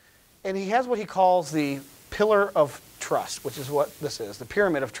 And he has what he calls the pillar of trust, which is what this is, the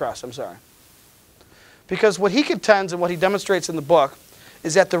pyramid of trust, I'm sorry. Because what he contends and what he demonstrates in the book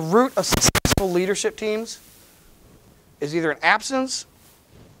is that the root of successful leadership teams is either an absence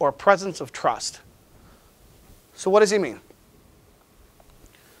or a presence of trust. So what does he mean?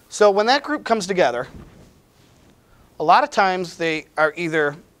 So when that group comes together, a lot of times they are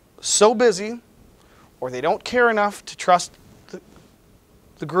either so busy or they don't care enough to trust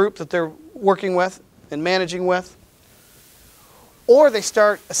the group that they're working with and managing with, or they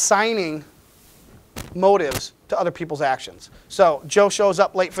start assigning motives to other people's actions. So Joe shows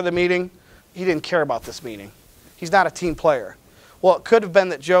up late for the meeting. He didn't care about this meeting. He's not a team player. Well, it could have been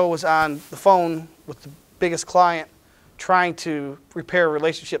that Joe was on the phone with the biggest client trying to repair a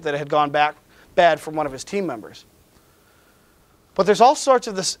relationship that had gone bad from one of his team members. But there's all sorts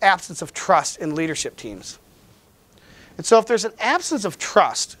of this absence of trust in leadership teams. And so if there's an absence of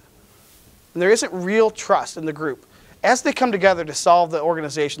trust, and there isn't real trust in the group, as they come together to solve the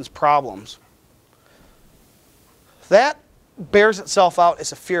organization's problems, that bears itself out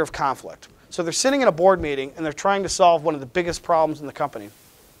as a fear of conflict. So they're sitting in a board meeting and they're trying to solve one of the biggest problems in the company.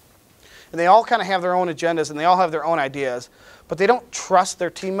 And they all kind of have their own agendas and they all have their own ideas, but they don't trust their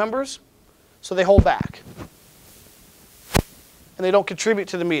team members, so they hold back. And they don't contribute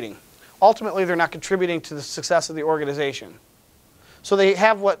to the meeting. Ultimately, they're not contributing to the success of the organization. So they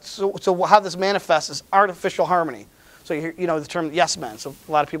have so how this manifests is artificial harmony. So you know the term yes men. So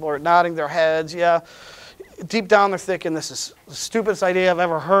a lot of people are nodding their heads, yeah. Deep down they're thinking, this is the stupidest idea I've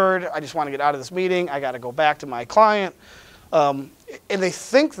ever heard. I just want to get out of this meeting. I got to go back to my client. And they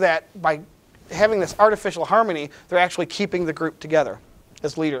think that by having this artificial harmony, they're actually keeping the group together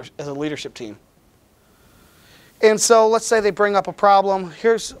as leaders, as a leadership team. And so let's say they bring up a problem.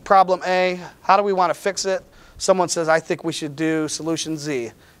 Here's problem A. How do we want to fix it? Someone says, I think we should do solution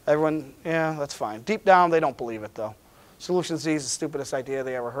Z. Everyone, yeah, that's fine. Deep down, they don't believe it, though. Solution Z is the stupidest idea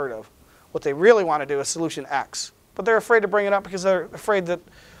they ever heard of. What they really want to do is solution X. But they're afraid to bring it up because they're afraid that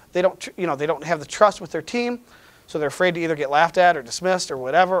they don't have the trust with their team. So they're afraid to either get laughed at or dismissed or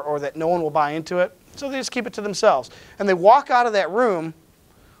whatever, or that no one will buy into it. So they just keep it to themselves. And they walk out of that room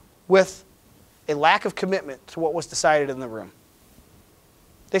with a lack of commitment to what was decided in the room.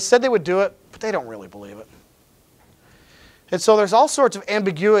 They said they would do it, but they don't really believe it. And so there's all sorts of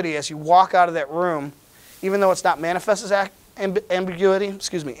ambiguity as you walk out of that room, even though it's not manifest as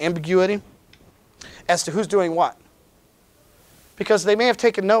ambiguity, as to who's doing what. Because they may have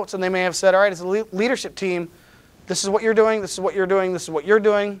taken notes and they may have said, all right, as a leadership team, this is what you're doing, this is what you're doing, this is what you're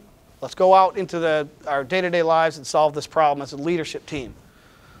doing. Let's go out into our day-to-day lives and solve this problem as a leadership team.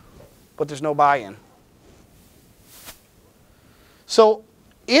 But there's no buy-in. So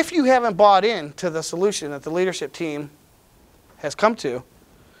if you haven't bought in to the solution that the leadership team has come to,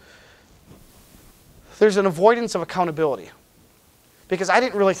 there's an avoidance of accountability. Because I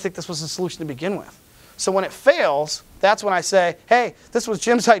didn't really think this was a solution to begin with. So when it fails, that's when I say, hey, this was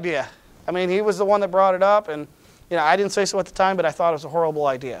Jim's idea. I mean, he was the one that brought it up, and I didn't say so at the time, but I thought it was a horrible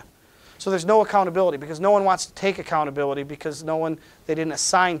idea. So there's no accountability because no one wants to take accountability because they didn't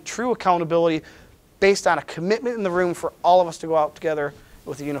assign true accountability based on a commitment in the room for all of us to go out together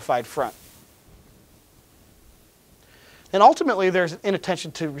with a unified front. And ultimately, there's an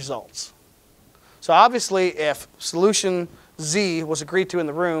inattention to results. So obviously, if solution Z was agreed to in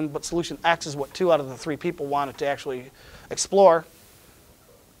the room, but solution X is what 2 out of the 3 people wanted to actually explore,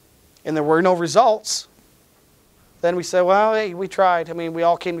 and there were no results, then we say, well, hey, we tried. I mean, we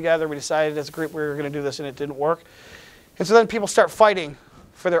all came together. We decided as a group we were going to do this, and it didn't work. And so then people start fighting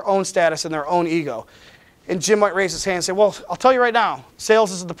for their own status and their own ego. And Jim might raise his hand and say, well, I'll tell you right now,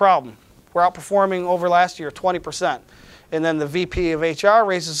 sales isn't the problem. We're outperforming over last year 20%. And then the VP of HR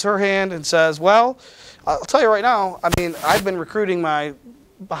raises her hand and says, well, I'll tell you right now, I mean, I've been recruiting my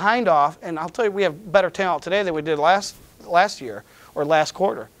behind off, and I'll tell you we have better talent today than we did last year or last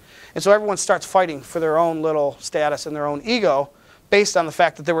quarter. And so everyone starts fighting for their own little status and their own ego based on the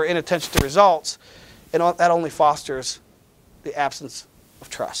fact that they were inattention to results, and that only fosters the absence of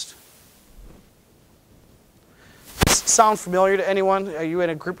trust. Does this sound familiar to anyone? Are you in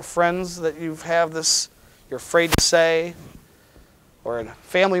a group of friends that you have this, you're afraid to say, or a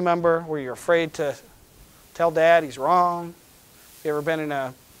family member where you're afraid to tell dad he's wrong? You ever been in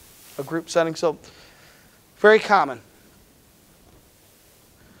a group setting? So very common.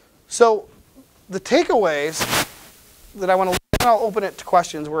 So the takeaways that I want to, I'll open it to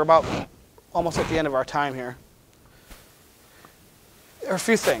questions. We're about almost at the end of our time here. There are a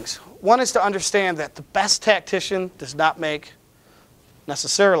few things. One is to understand that the best tactician does not make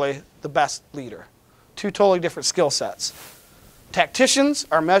necessarily the best leader. Two totally different skill sets. Tacticians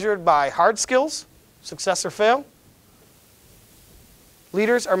are measured by hard skills, success or fail.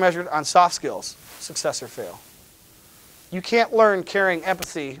 Leaders are measured on soft skills, success or fail. You can't learn carrying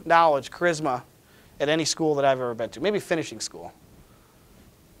empathy, knowledge, charisma at any school that I've ever been to. Maybe finishing school.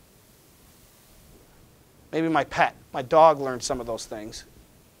 Maybe my pet, my dog learned some of those things.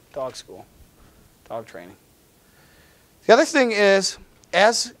 Dog school, dog training. The other thing is,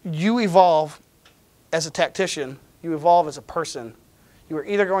 as you evolve as a tactician, you evolve as a person. You are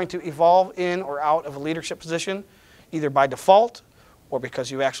either going to evolve in or out of a leadership position, either by default or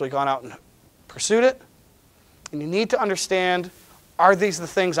because you've actually gone out and pursued it. And you need to understand, are these the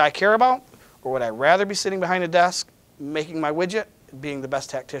things I care about, or would I rather be sitting behind a desk, making my widget, and being the best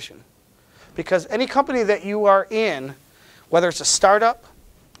tactician? Because any company that you are in, whether it's a startup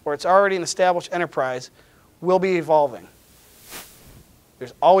or it's already an established enterprise, will be evolving.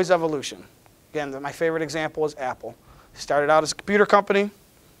 There's always evolution. Again, my favorite example is Apple. They started out as a computer company.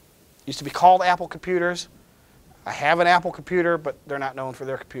 Used to be called Apple Computers. I have an Apple computer, but they're not known for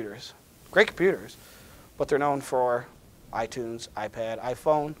their computers. Great computers, but they're known for iTunes, iPad,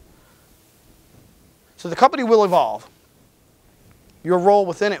 iPhone. So the company will evolve. Your role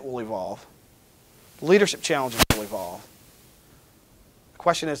within it will evolve. Leadership challenges will evolve. The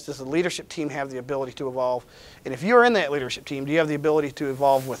question is, does the leadership team have the ability to evolve? And if you're in that leadership team, do you have the ability to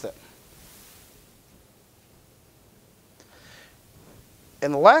evolve with it?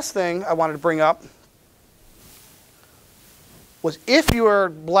 And the last thing I wanted to bring up was, if you are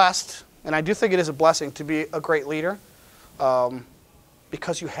blessed, and I do think it is a blessing to be a great leader,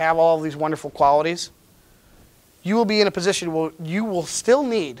 because you have all of these wonderful qualities, you will be in a position where you will still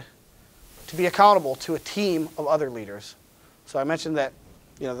need to be accountable to a team of other leaders. So I mentioned that,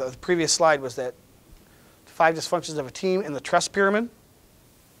 the previous slide was that 5 dysfunctions of a team in the trust pyramid.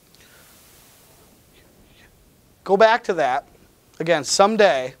 Go back to that. Again,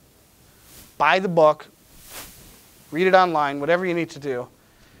 someday, buy the book, read it online, whatever you need to do,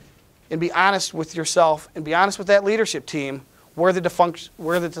 and be honest with yourself and be honest with that leadership team where the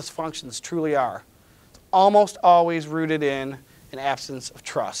dysfunctions truly are. It's almost always rooted in an absence of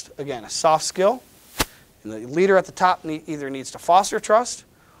trust. Again, a soft skill, and the leader at the top either needs to foster trust,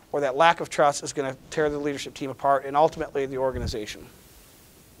 or that lack of trust is going to tear the leadership team apart and ultimately the organization.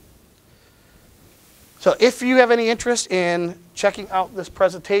 So if you have any interest in checking out this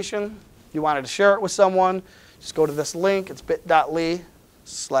presentation, you wanted to share it with someone, just go to this link. It's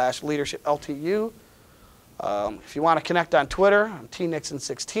bit.ly/leadershipltu. If you want to connect on Twitter, I'm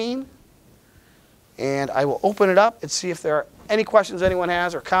tnixon16. And I will open it up and see if there are any questions anyone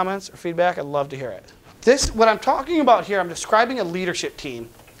has or comments or feedback. I'd love to hear it. What I'm talking about here, I'm describing a leadership team.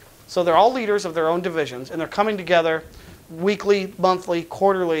 So they're all leaders of their own divisions, and they're coming together weekly, monthly,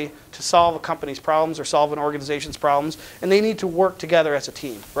 quarterly to solve a company's problems or solve an organization's problems, and they need to work together as a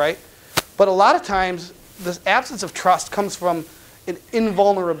team, right? But a lot of times, this absence of trust comes from an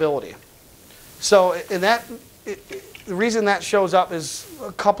invulnerability. So the reason that shows up is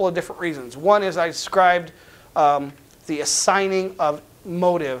a couple of different reasons. One is I described the assigning of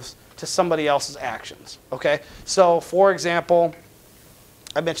motives to somebody else's actions, okay? So for example,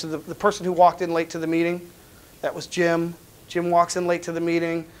 I mentioned the person who walked in late to the meeting. That was Jim. Jim walks in late to the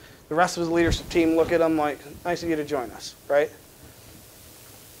meeting. The rest of the leadership team look at him like, nice of you to join us, right?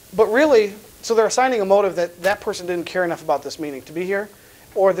 But really, so they're assigning a motive that that person didn't care enough about this meeting to be here,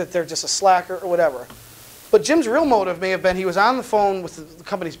 or that they're just a slacker or whatever. But Jim's real motive may have been he was on the phone with the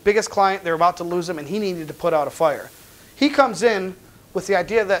company's biggest client, they're about to lose him, and he needed to put out a fire. He comes in with the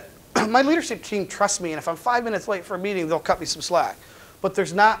idea that my leadership team trusts me, and if I'm 5 minutes late for a meeting, they'll cut me some slack. But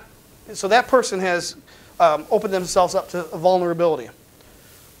there's not, so that person has opened themselves up to a vulnerability.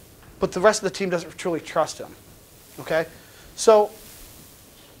 But the rest of the team doesn't truly trust him, okay? So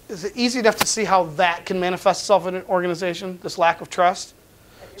is it easy enough to see how that can manifest itself in an organization, this lack of trust?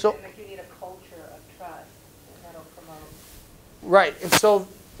 So, like you need a culture of trust, and that'll promote. Right, and so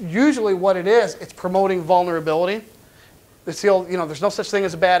usually what it is, it's promoting vulnerability. It's the old, there's no such thing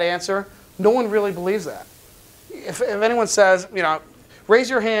as a bad answer. No one really believes that. If anyone says, raise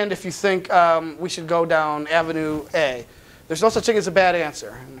your hand if you think we should go down Avenue A. There's no such thing as a bad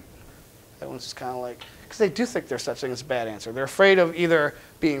answer. And everyone's just kind of like, because they do think there's such thing as a bad answer. They're afraid of either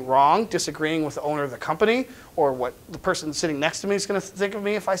being wrong, disagreeing with the owner of the company, or what the person sitting next to me is going to think of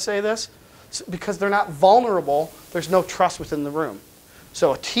me if I say this. So, because they're not vulnerable, there's no trust within the room.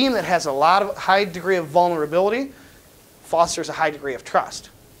 So a team that has a high degree of vulnerability fosters a high degree of trust.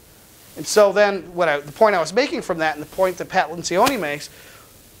 And so then the point I was making from that, and the point that Pat Lencioni makes,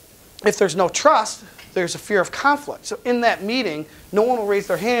 if there's no trust, there's a fear of conflict. So in that meeting, no one will raise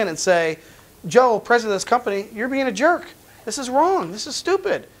their hand and say, Joe, president of this company, you're being a jerk. This is wrong. This is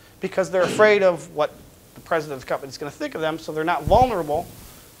stupid. Because they're afraid of what the president of the company is going to think of them, so they're not vulnerable.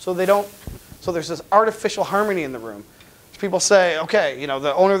 So there's this artificial harmony in the room. People say, okay,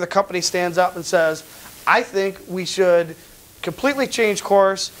 the owner of the company stands up and says, I think we should completely change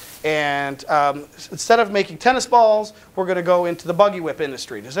course, and instead of making tennis balls, we're going to go into the buggy whip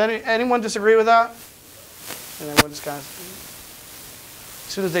industry. Does anyone disagree with that? And everyone just kind of,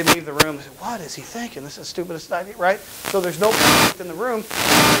 as soon as they leave the room, they say, what is he thinking? This is the stupidest idea, right? So there's no conflict in the room.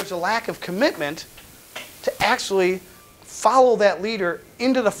 There's a lack of commitment to actually follow that leader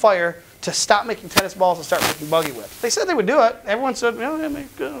into the fire to stop making tennis balls and start making buggy whips. They said they would do it. Everyone said, yeah, that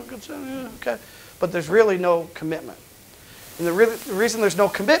makes good sense, yeah, okay. But there's really no commitment. And the reason there's no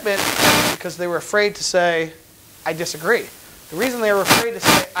commitment is because they were afraid to say, I disagree. The reason they were afraid to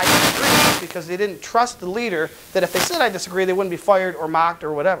say, I disagree, is because they didn't trust the leader that if they said I disagree, they wouldn't be fired or mocked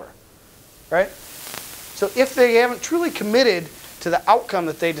or whatever, right? So if they haven't truly committed to the outcome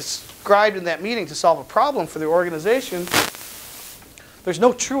that they described in that meeting to solve a problem for the organization, there's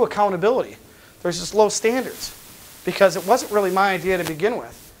no true accountability. There's just low standards because it wasn't really my idea to begin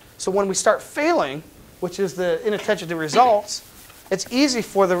with. So when we start failing, which is the inattention to results, it's easy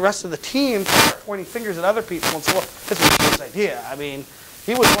for the rest of the team to start pointing fingers at other people and say, well, this was his idea. I mean,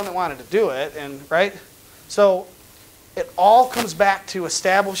 he was the one that wanted to do it, and right? So it all comes back to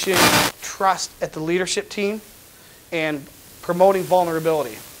establishing trust at the leadership team and promoting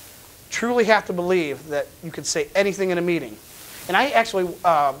vulnerability. Truly have to believe that you can say anything in a meeting. And I actually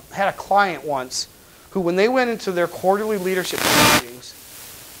had a client once who, when they went into their quarterly leadership meetings,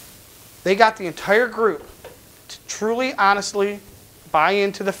 they got the entire group to truly, honestly buy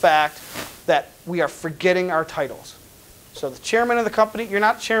into the fact that we are forgetting our titles. So the chairman of the company, you're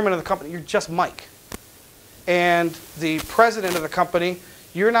not chairman of the company, you're just Mike. And the president of the company,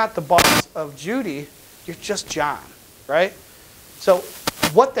 you're not the boss of Judy, you're just John, right? So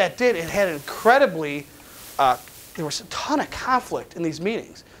what that did, it had incredibly, there was a ton of conflict in these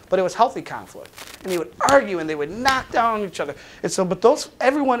meetings, but it was healthy conflict. And they would argue and they would knock down each other. And so, but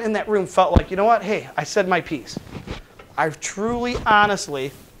everyone in that room felt like, you know what, hey, I said my piece. I've truly,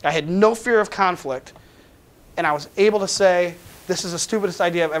 honestly, I had no fear of conflict, and I was able to say, this is the stupidest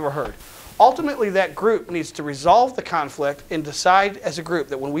idea I've ever heard. Ultimately, that group needs to resolve the conflict and decide as a group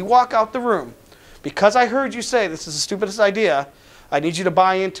that when we walk out the room, because I heard you say this is the stupidest idea, I need you to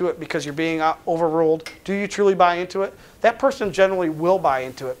buy into it because you're being overruled. Do you truly buy into it? That person generally will buy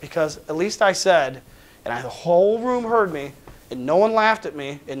into it because at least I said, and the whole room heard me, and no one laughed at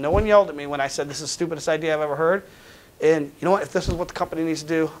me, and no one yelled at me when I said this is the stupidest idea I've ever heard. And you know what? If this is what the company needs to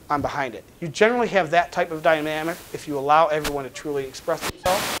do, I'm behind it. You generally have that type of dynamic if you allow everyone to truly express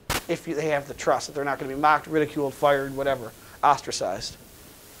themselves, if they have the trust that they're not going to be mocked, ridiculed, fired, whatever, ostracized.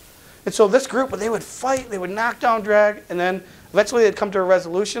 And so this group, they would fight, they would knock down, drag, and then eventually they'd come to a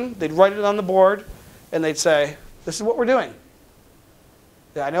resolution, they'd write it on the board, and they'd say, this is what we're doing.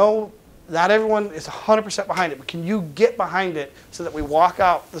 I know not everyone is 100% behind it, but can you get behind it so that we walk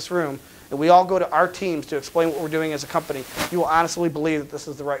out this room and we all go to our teams to explain what we're doing as a company? You will honestly believe that this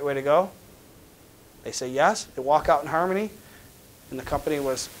is the right way to go? They say yes, they walk out in harmony, and the company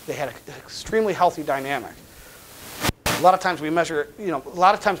they had an extremely healthy dynamic. A lot of times we measure, a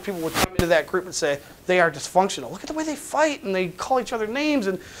lot of times people would come into that group and say, they are dysfunctional. Look at the way they fight, and they call each other names,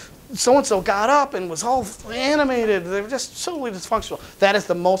 and so-and-so got up and was all animated. They were just totally dysfunctional. That is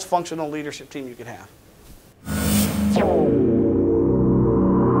the most functional leadership team you can have.